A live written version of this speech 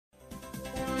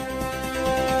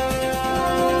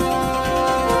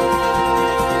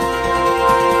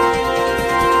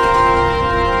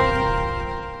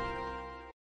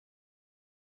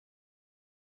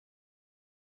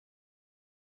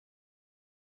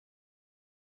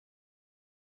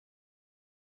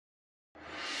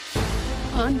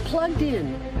On Plugged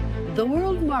In, the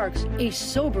world marks a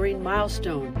sobering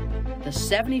milestone, the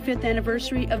 75th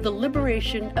anniversary of the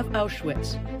liberation of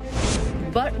Auschwitz.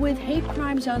 But with hate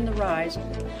crimes on the rise,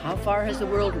 how far has the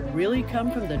world really come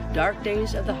from the dark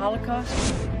days of the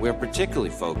Holocaust? We're particularly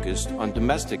focused on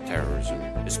domestic terrorism,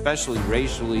 especially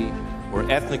racially or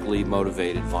ethnically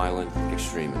motivated violent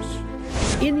extremists.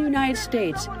 In the United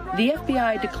States, the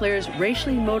FBI declares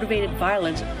racially motivated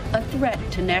violence a threat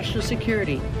to national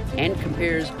security and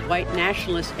compares white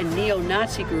nationalist and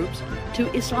neo-Nazi groups to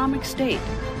Islamic State.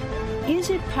 Is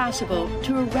it possible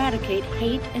to eradicate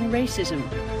hate and racism?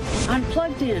 On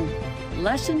Plugged In,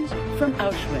 Lessons from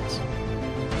Auschwitz.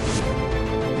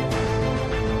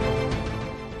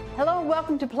 Hello,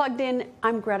 welcome to Plugged In.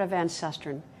 I'm Greta Van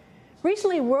Susteren.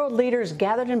 Recently, world leaders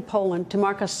gathered in Poland to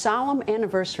mark a solemn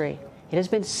anniversary. It has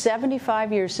been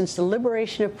 75 years since the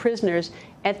liberation of prisoners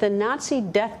at the Nazi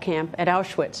death camp at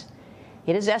Auschwitz.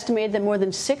 It is estimated that more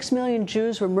than 6 million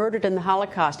Jews were murdered in the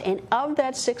Holocaust, and of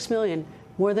that 6 million,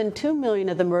 more than 2 million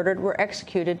of the murdered were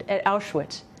executed at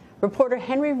Auschwitz. Reporter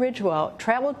Henry Ridgewell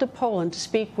traveled to Poland to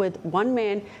speak with one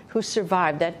man who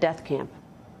survived that death camp.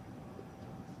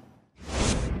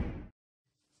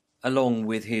 Along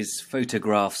with his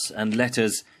photographs and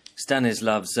letters,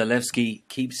 Stanislav Zalewski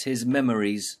keeps his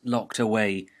memories locked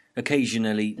away,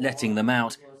 occasionally letting them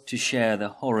out to share the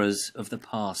horrors of the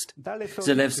past.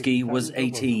 Zalewski was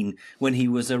 18 when he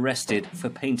was arrested for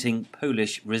painting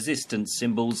Polish resistance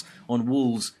symbols on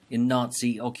walls in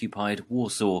Nazi-occupied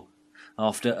Warsaw.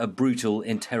 After a brutal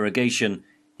interrogation,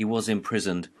 he was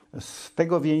imprisoned.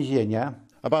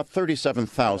 About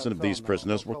 37,000 of these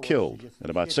prisoners were killed, and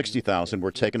about 60,000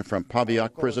 were taken from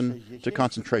Pawiak prison to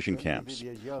concentration camps.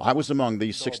 I was among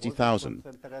these 60,000.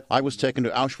 I was taken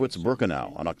to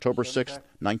Auschwitz-Birkenau on October 6,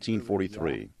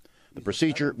 1943. The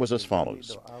procedure was as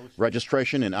follows.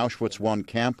 Registration in Auschwitz I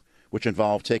camp, which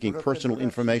involved taking personal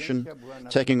information,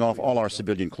 taking off all our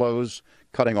civilian clothes,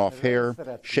 cutting off hair,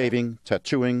 shaving,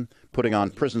 tattooing, putting on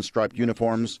prison-striped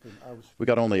uniforms. We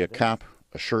got only a cap,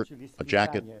 a shirt, a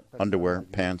jacket, underwear,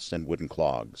 pants, and wooden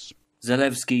clogs.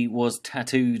 Zalewski was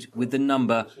tattooed with the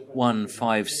number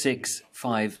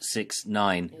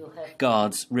 156569.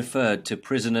 Guards referred to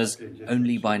prisoners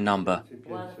only by number.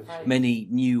 Many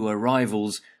new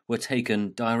arrivals were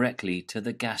taken directly to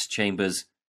the gas chambers.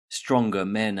 Stronger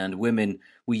men and women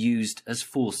were used as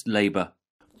forced labor.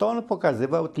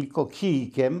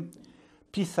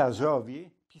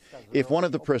 If one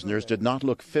of the prisoners did not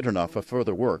look fit enough for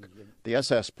further work, the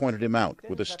SS pointed him out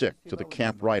with a stick to the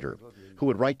camp writer, who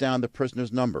would write down the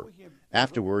prisoner's number.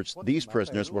 Afterwards, these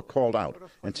prisoners were called out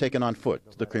and taken on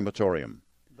foot to the crematorium.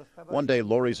 One day,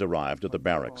 lorries arrived at the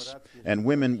barracks, and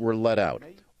women were led out,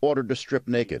 ordered to strip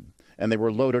naked, and they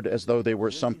were loaded as though they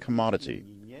were some commodity.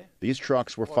 These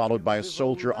trucks were followed by a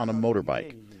soldier on a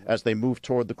motorbike as they moved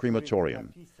toward the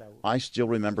crematorium. I still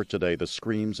remember today the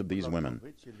screams of these women.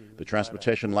 The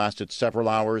transportation lasted several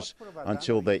hours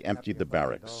until they emptied the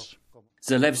barracks.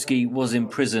 Zalewski was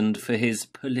imprisoned for his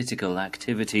political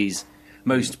activities.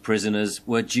 Most prisoners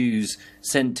were Jews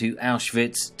sent to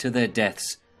Auschwitz to their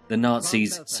deaths, the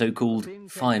Nazis' so-called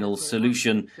final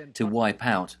solution to wipe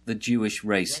out the Jewish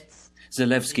race.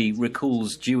 Zalewski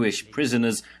recalls Jewish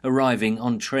prisoners arriving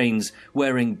on trains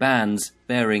wearing bands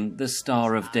bearing the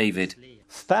Star of David.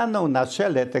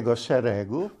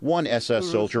 One SS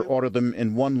soldier ordered them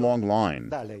in one long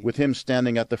line, with him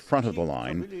standing at the front of the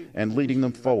line and leading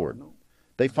them forward.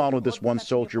 They followed this one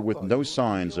soldier with no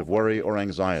signs of worry or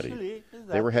anxiety.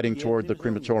 They were heading toward the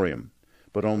crematorium,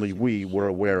 but only we were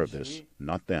aware of this,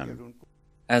 not them.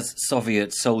 As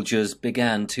Soviet soldiers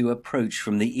began to approach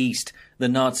from the east, the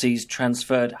Nazis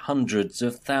transferred hundreds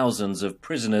of thousands of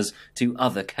prisoners to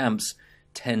other camps.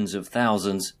 Tens of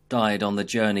thousands died on the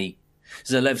journey.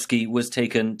 Zalewski was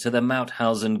taken to the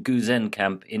Mauthausen-Gusen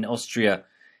camp in Austria.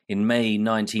 In May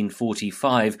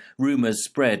 1945, rumors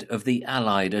spread of the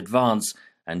Allied advance,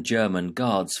 and German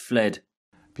guards fled.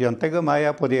 On May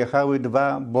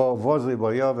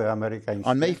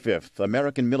 5th,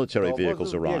 American military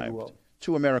vehicles arrived.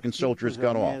 2 American soldiers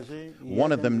got off.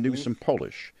 One of them knew some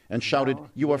Polish and shouted,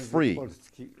 "You are free."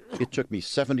 It took me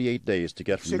 78 days to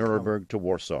get from Nuremberg to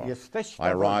Warsaw.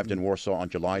 I arrived in Warsaw on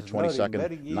July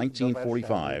 22nd,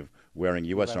 1945, wearing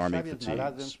U.S. Army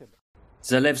fatigues.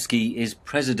 Zalewski is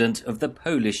president of the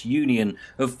Polish Union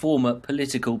of Former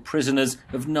Political Prisoners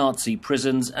of Nazi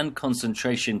prisons and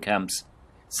concentration camps.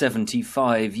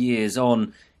 75 years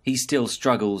on, he still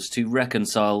struggles to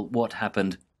reconcile what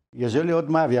happened.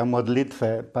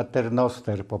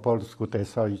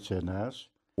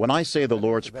 When I say the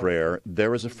Lord's Prayer,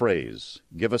 there is a phrase,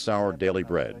 "Give us our daily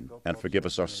bread, and forgive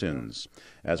us our sins,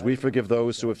 as we forgive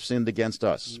those who have sinned against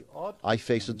us." I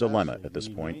face a dilemma at this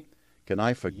point. Can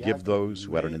I forgive those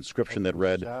who had an inscription that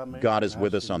read, "God is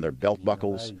with us" on their belt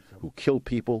buckles, who kill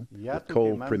people with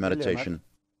cold premeditation?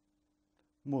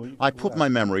 I put my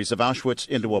memories of Auschwitz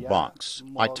into a box.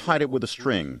 I tied it with a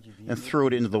string and threw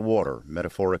it into the water,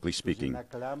 metaphorically speaking.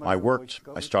 I worked,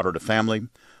 I started a family,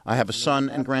 I have a son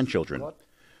and grandchildren.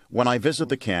 When I visit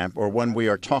the camp, or when we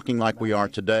are talking like we are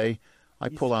today, I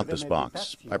pull out this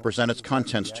box, I present its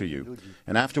contents to you,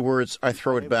 and afterwards I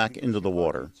throw it back into the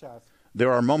water.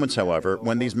 There are moments, however,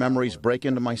 when these memories break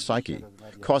into my psyche,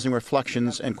 causing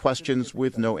reflections and questions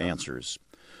with no answers.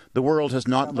 The world has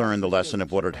not learned the lesson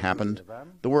of what had happened.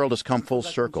 The world has come full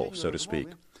circle, so to speak.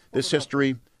 This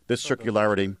history, this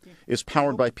circularity, is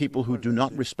powered by people who do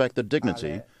not respect the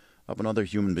dignity of another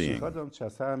human being.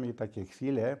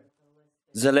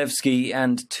 Zalewski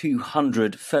and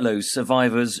 200 fellow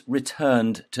survivors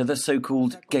returned to the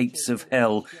so-called Gates of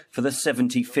Hell for the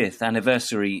 75th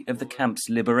anniversary of the camp's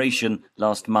liberation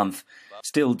last month,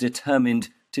 still determined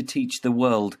to teach the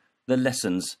world the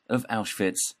lessons of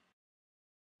Auschwitz.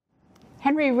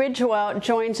 Henry Ridgewell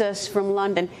joins us from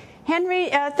London. Henry,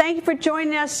 thank you for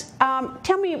joining us.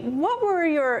 Tell me, what were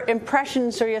your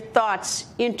impressions or your thoughts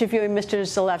interviewing Mr.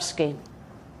 Zalewski?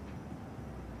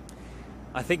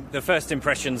 I think the first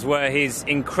impressions were his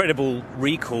incredible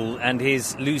recall and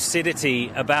his lucidity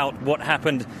about what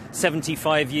happened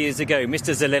 75 years ago.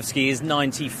 Mr. Zalewski is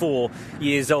 94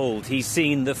 years old. He's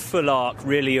seen the full arc,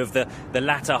 really, of the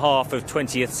latter half of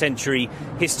 20th century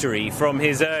history, from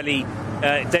his early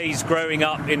days growing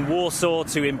up in Warsaw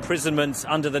to imprisonment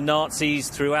under the Nazis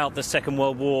throughout the Second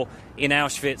World War in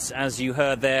Auschwitz, as you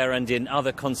heard there, and in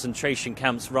other concentration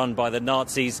camps run by the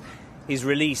Nazis. His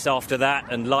release after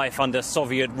that, and life under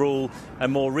Soviet rule,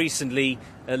 and more recently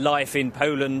life in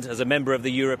Poland as a member of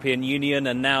the European Union,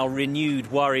 and now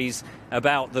renewed worries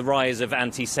about the rise of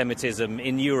anti-Semitism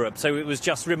in Europe. So it was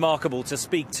just remarkable to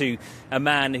speak to a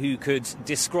man who could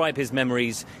describe his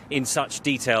memories in such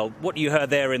detail. What you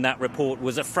heard there in that report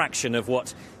was a fraction of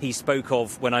what he spoke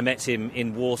of when I met him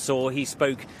in Warsaw. He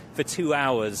spoke for 2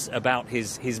 hours about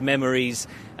his memories,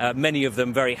 many of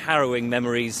them very harrowing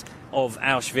memories of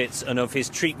Auschwitz and of his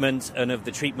treatment and of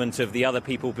the treatment of the other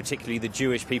people, particularly the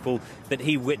Jewish people, that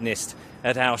he witnessed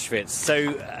at Auschwitz.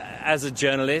 So as a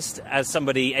journalist, as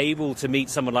somebody able to meet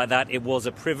someone like that, it was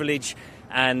a privilege,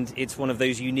 and it's one of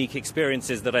those unique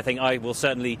experiences that I think I will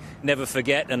certainly never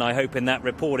forget, and I hope in that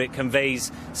report it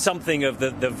conveys something of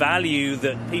the value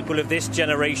that people of this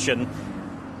generation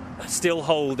still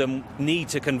hold and need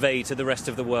to convey to the rest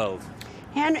of the world.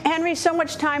 Henry, so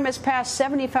much time has passed,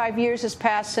 75 years has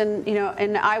passed, and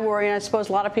and I worry, and I suppose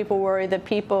a lot of people worry, that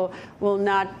people will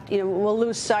not, will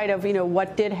lose sight of,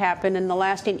 what did happen and the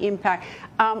lasting impact.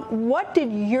 What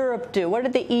did Europe do? What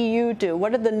did the EU do?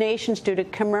 What did the nations do to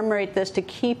commemorate this, to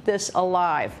keep this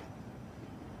alive?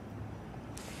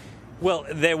 Well,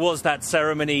 there was that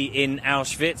ceremony in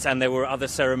Auschwitz, and there were other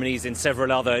ceremonies in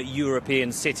several other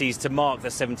European cities to mark the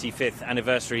 75th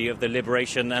anniversary of the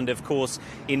liberation, and of course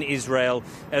in Israel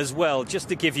as well. Just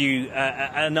to give you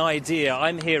an idea,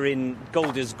 I'm here in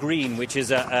Golders Green, which is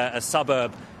a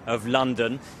suburb of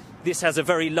London. This has a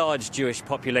very large Jewish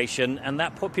population, and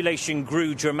that population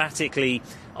grew dramatically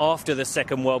after the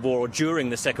Second World War, or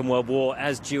during the Second World War,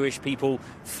 as Jewish people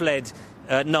fled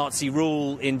Nazi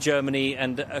rule in Germany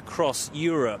and across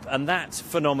Europe. And that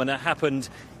phenomena happened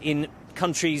in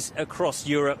countries across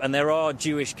Europe, and there are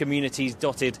Jewish communities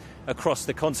dotted across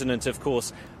the continent, of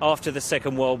course. After the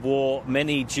Second World War,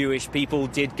 many Jewish people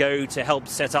did go to help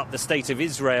set up the State of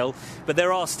Israel, but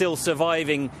there are still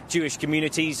surviving Jewish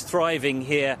communities thriving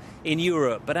here in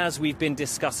Europe. But as we've been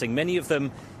discussing, many of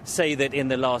them say that in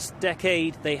the last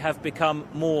decade they have become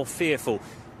more fearful.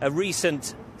 A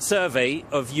recent survey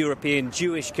of European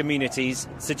Jewish communities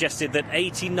suggested that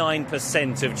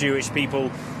 89% of Jewish people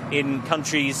in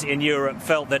countries in Europe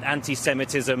felt that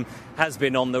anti-Semitism has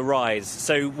been on the rise.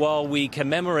 So while we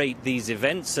commemorate these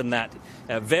events and that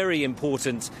very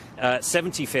important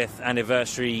 75th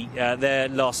anniversary there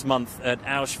last month at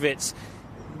Auschwitz,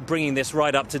 bringing this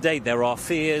right up to date, there are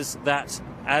fears that,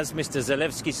 as Mr.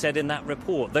 Zalewski said in that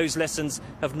report, those lessons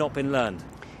have not been learned.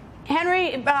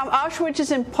 Henry, Auschwitz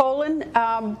is in Poland,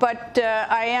 but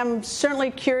I am certainly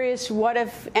curious what,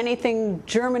 if anything,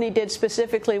 Germany did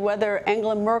specifically, whether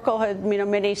Angela Merkel had made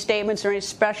any statements or any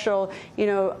special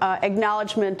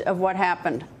acknowledgement of what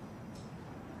happened.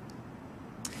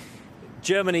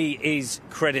 Germany is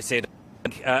credited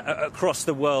Across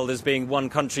the world as being one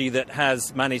country that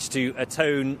has managed to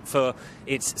atone for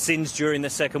its sins during the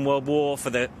Second World War,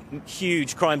 for the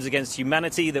huge crimes against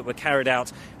humanity that were carried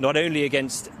out not only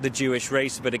against the Jewish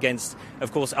race but against,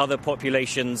 of course, other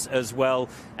populations as well.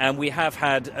 And we have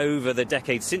had, over the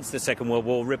decades since the Second World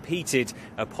War, repeated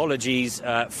apologies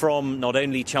from not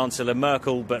only Chancellor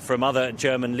Merkel but from other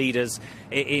German leaders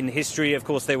in history. Of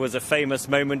course, there was a famous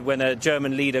moment when a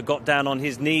German leader got down on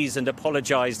his knees and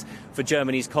apologised for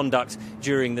Germany's conduct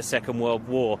during the Second World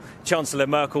War. Chancellor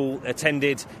Merkel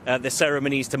attended the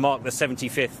ceremonies to mark the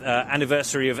 75th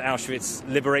anniversary of Auschwitz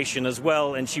liberation as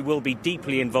well, and she will be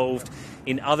deeply involved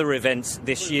in other events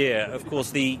this year. Of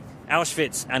course, the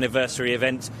Auschwitz anniversary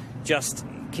event just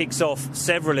kicks off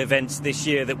several events this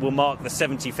year that will mark the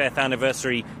 75th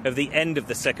anniversary of the end of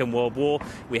the Second World War.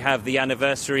 We have the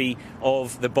anniversary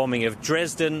of the bombing of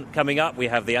Dresden coming up. We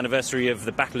have the anniversary of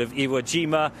the Battle of Iwo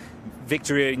Jima,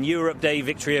 Victory in Europe Day,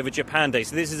 Victory over Japan Day.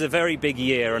 So this is a very big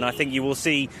year, and I think you will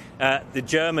see the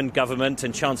German government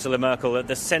and Chancellor Merkel at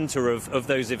the centre of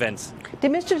those events.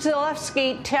 Did Mr.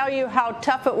 Zalewski tell you how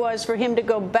tough it was for him to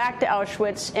go back to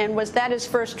Auschwitz, and was that his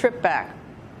first trip back?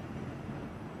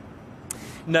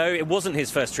 No, it wasn't his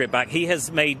first trip back. He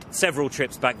has made several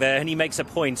trips back there, and he makes a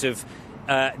point of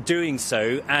doing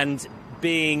so and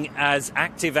being as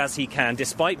active as he can,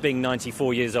 despite being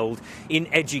 94 years old, in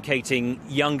educating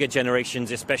younger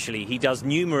generations especially. He does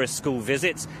numerous school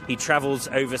visits. He travels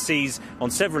overseas on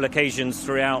several occasions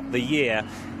throughout the year.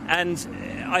 And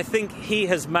I think he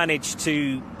has managed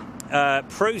to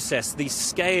process the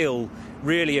scale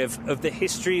really of the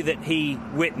history that he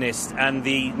witnessed and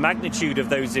the magnitude of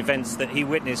those events that he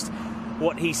witnessed.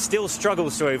 What he still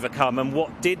struggles to overcome, and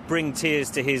what did bring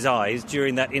tears to his eyes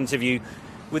during that interview,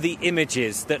 were the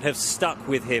images that have stuck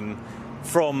with him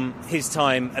from his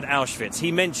time at Auschwitz.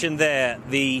 He mentioned there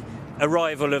the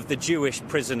arrival of the Jewish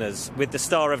prisoners with the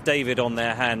Star of David on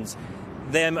their hands,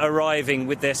 them arriving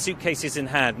with their suitcases in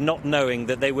hand, not knowing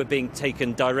that they were being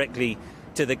taken directly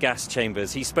to the gas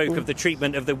chambers. He spoke of the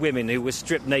treatment of the women who were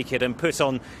stripped naked and put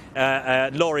on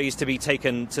lorries to be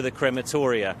taken to the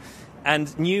crematoria.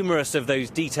 And numerous of those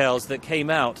details that came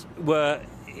out were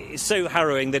so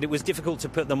harrowing that it was difficult to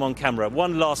put them on camera.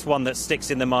 One last one that sticks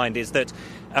in the mind is that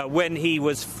when he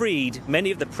was freed,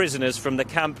 many of the prisoners from the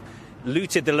camp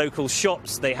looted the local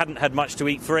shops. They hadn't had much to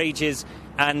eat for ages,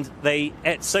 and they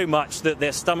ate so much that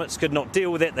their stomachs could not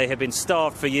deal with it. They had been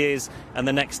starved for years, and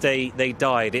the next day they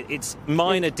died. It's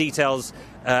minor details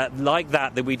like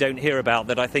that we don't hear about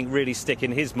that I think really stick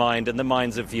in his mind and the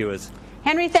minds of viewers.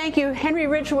 Henry, thank you. Henry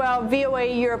Ridgewell, VOA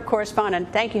Europe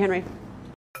correspondent. Thank you, Henry.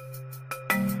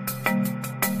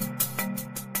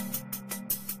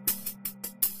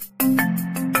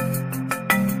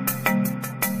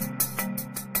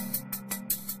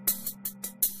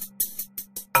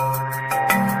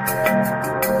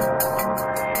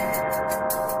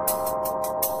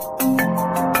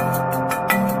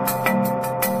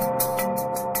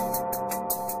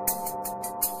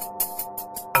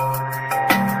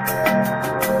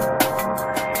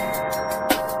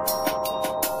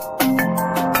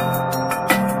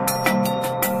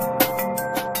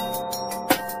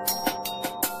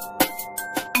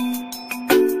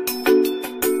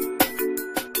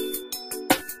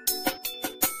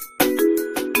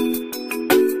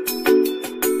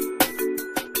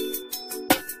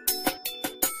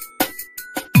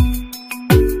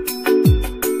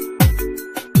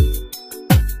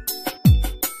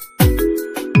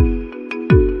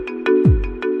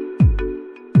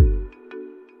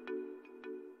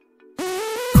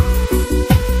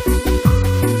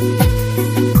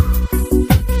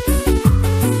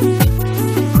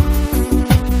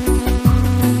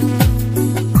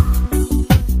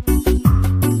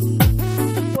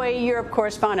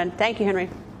 Correspondent. Thank you, Henry.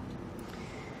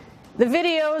 The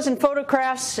videos and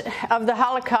photographs of the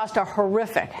Holocaust are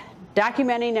horrific.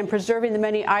 Documenting and preserving the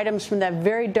many items from that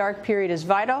very dark period is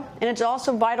vital, and it's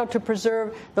also vital to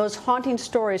preserve those haunting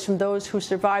stories from those who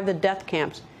survived the death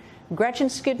camps. Gretchen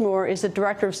Skidmore is the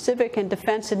Director of Civic and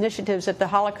Defense Initiatives at the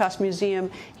Holocaust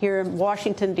Museum here in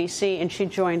Washington, D.C., and she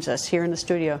joins us here in the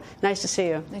studio. Nice to see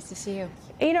you. Nice to see you.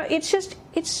 You know, it's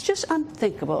just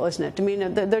unthinkable, isn't it? I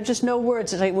mean, there are just no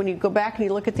words. It's like when you go back and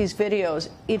you look at these videos,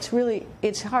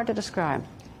 it's hard to describe.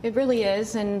 It really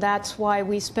is, and that's why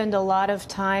we spend a lot of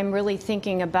time really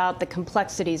thinking about the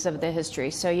complexities of the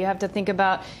history. So you have to think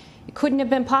about, it couldn't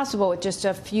have been possible with just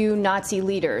a few Nazi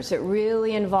leaders. It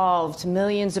really involved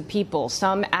millions of people,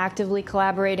 some actively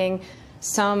collaborating,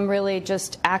 some really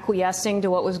just acquiescing to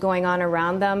what was going on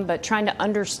around them, but trying to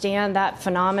understand that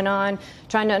phenomenon,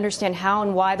 trying to understand how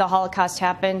and why the Holocaust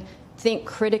happened, think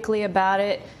critically about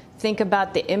it, think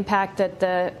about the impact that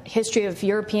the history of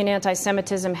European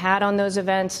anti-Semitism had on those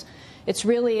events. It's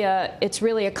really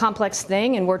a complex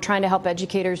thing, and we're trying to help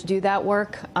educators do that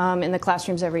work in the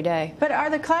classrooms every day. But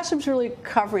are the classrooms really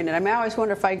covering it? I mean, I always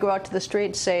wonder if I go out to the street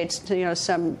and say it's to,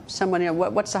 someone,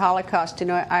 what's the Holocaust?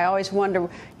 I always wonder,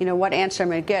 what answer I'm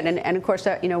going to get. And of course,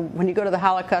 when you go to the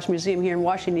Holocaust Museum here in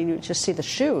Washington, you just see the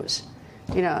shoes.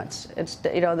 It's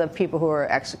the people who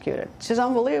were executed. It's just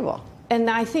unbelievable. And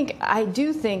I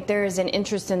do think there is an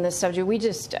interest in this subject. We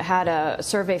just had a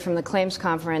survey from the Claims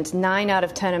Conference. 9 out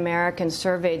of 10 Americans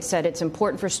surveyed said it's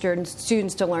important for students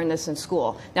to learn this in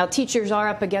school. Now, teachers are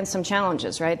up against some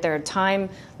challenges, right? There are time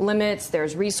limits,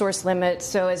 there's resource limits.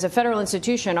 So as a federal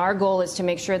institution, our goal is to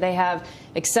make sure they have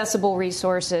accessible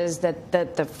resources, that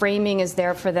the framing is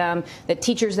there for them, that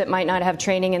teachers that might not have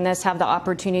training in this have the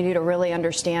opportunity to really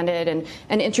understand it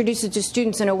and introduce it to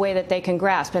students in a way that they can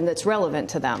grasp and that's relevant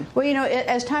to them. Well,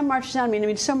 as time marches on, I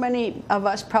mean, so many of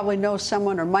us probably know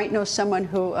someone or might know someone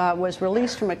who was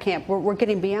released from a camp. We're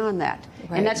getting beyond that.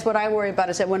 Right. And that's what I worry about,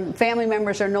 is that when family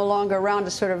members are no longer around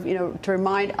to sort of, to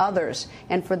remind others,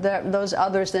 and for those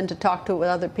others then to talk to it with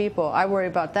other people, I worry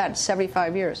about that.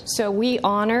 75 years. So we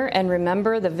honor and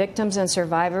remember the victims and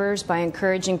survivors by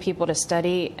encouraging people to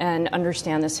study and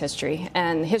understand this history.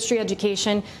 And history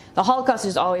education, the Holocaust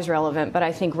is always relevant, but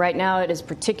I think right now it is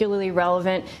particularly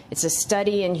relevant. It's a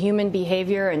study in human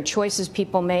behavior and choices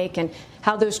people make and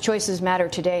how those choices matter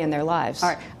today in their lives. All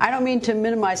right. I don't mean to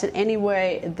minimize in any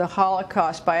way the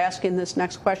Holocaust by asking this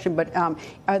next question, but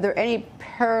are there any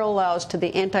parallels to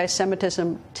the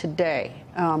anti-Semitism today?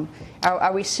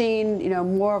 Are we seeing,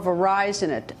 more of a rise in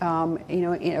it,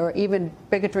 or even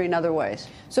bigotry in other ways?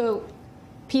 So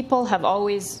people have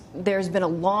there's been a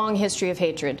long history of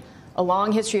hatred, a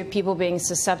long history of people being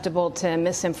susceptible to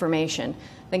misinformation.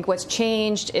 I think what's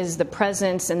changed is the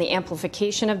presence and the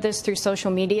amplification of this through social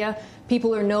media.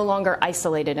 People are no longer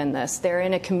isolated in this. They're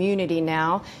in a community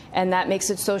now, and that makes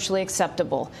it socially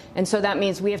acceptable. And so that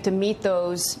means we have to meet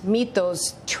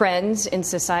those trends in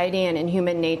society and in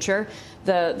human nature.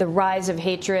 The rise of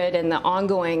hatred and the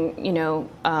ongoing,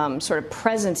 sort of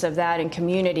presence of that in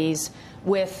communities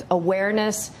with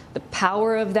awareness, the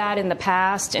power of that in the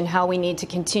past, and how we need to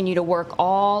continue to work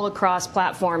all across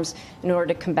platforms in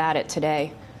order to combat it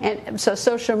today. And so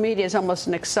social media is almost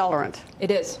an accelerant.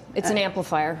 It is. It's an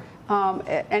amplifier.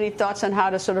 Any thoughts on how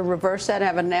to sort of reverse that,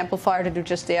 have an amplifier to do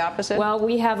just the opposite? Well,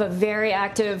 we have a very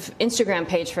active Instagram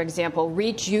page, for example,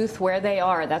 Reach Youth Where They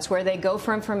Are. That's where they go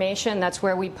for information. That's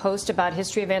where we post about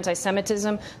history of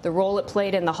anti-Semitism, the role it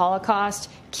played in the Holocaust,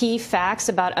 key facts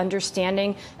about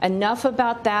understanding enough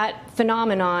about that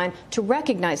phenomenon to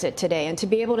recognize it today and to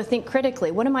be able to think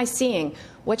critically. What am I seeing?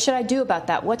 What should I do about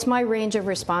that? What's my range of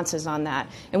responses on that?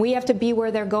 And we have to be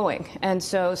where they're going. And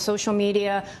so social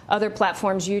media, other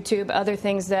platforms, YouTube, other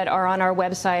things that are on our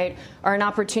website are an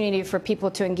opportunity for people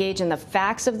to engage in the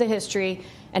facts of the history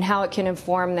and how it can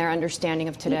inform their understanding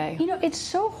of today. It's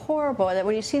so horrible that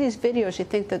when you see these videos, you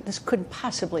think that this couldn't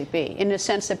possibly be, in the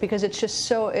sense that because it's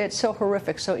so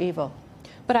horrific, so evil.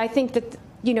 But I think that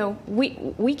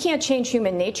we can't change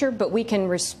human nature, but we can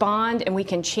respond and we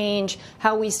can change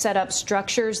how we set up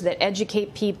structures that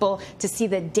educate people to see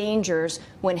the dangers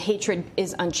when hatred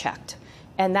is unchecked.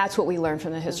 And that's what we learned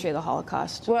from the history of the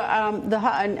Holocaust. Well,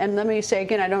 and let me say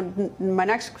again, my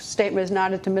next statement is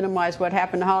not to minimize what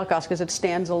happened in the Holocaust, because it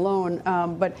stands alone.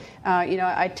 But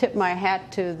I tip my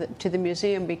hat to the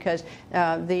museum, because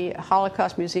the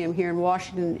Holocaust Museum here in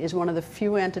Washington is one of the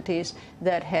few entities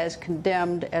that has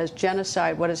condemned as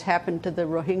genocide what has happened to the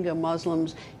Rohingya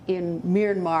Muslims in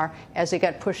Myanmar as they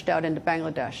got pushed out into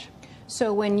Bangladesh.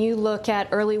 So when you look at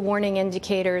early warning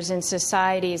indicators in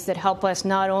societies that help us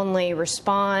not only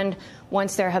respond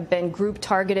once there have been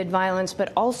group-targeted violence,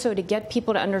 but also to get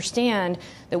people to understand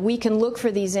that we can look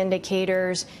for these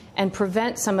indicators and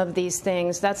prevent some of these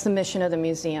things, that's the mission of the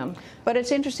museum. But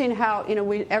it's interesting how,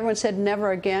 everyone said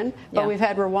never again, but we've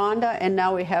had Rwanda and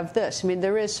now we have this. I mean,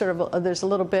 there is there's a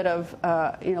little bit of,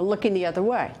 looking the other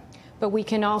way. But we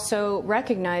can also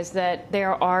recognize that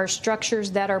there are structures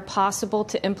that are possible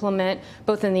to implement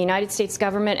both in the United States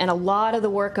government, and a lot of the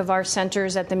work of our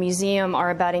centers at the museum are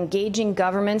about engaging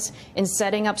governments in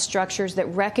setting up structures that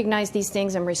recognize these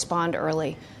things and respond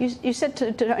early. You said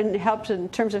in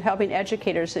terms of helping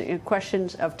educators in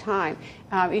questions of time.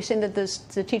 You're saying that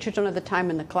the teachers don't have the time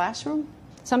in the classroom?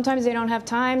 Sometimes they don't have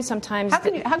time. Sometimes. How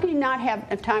can you not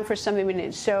have time for something when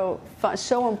it's so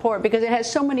important? Because it has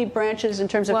so many branches in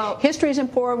terms of history is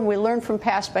important. We learn from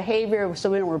past behavior,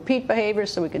 so we don't repeat behavior,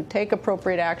 so we can take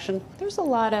appropriate action. There's a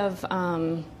lot of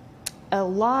a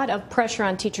lot of pressure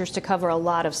on teachers to cover a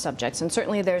lot of subjects. And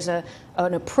certainly there's an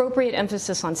appropriate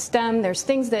emphasis on STEM. There's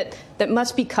things that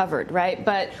must be covered, right?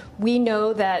 But we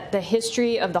know that the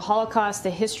history of the Holocaust, the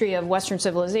history of Western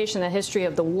civilization, the history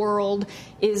of the world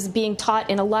is being taught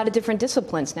in a lot of different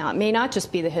disciplines now. It may not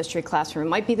just be the history classroom. It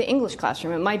might be the English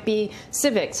classroom. It might be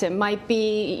civics. It might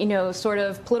be, sort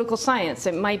of political science.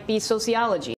 It might be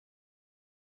sociology.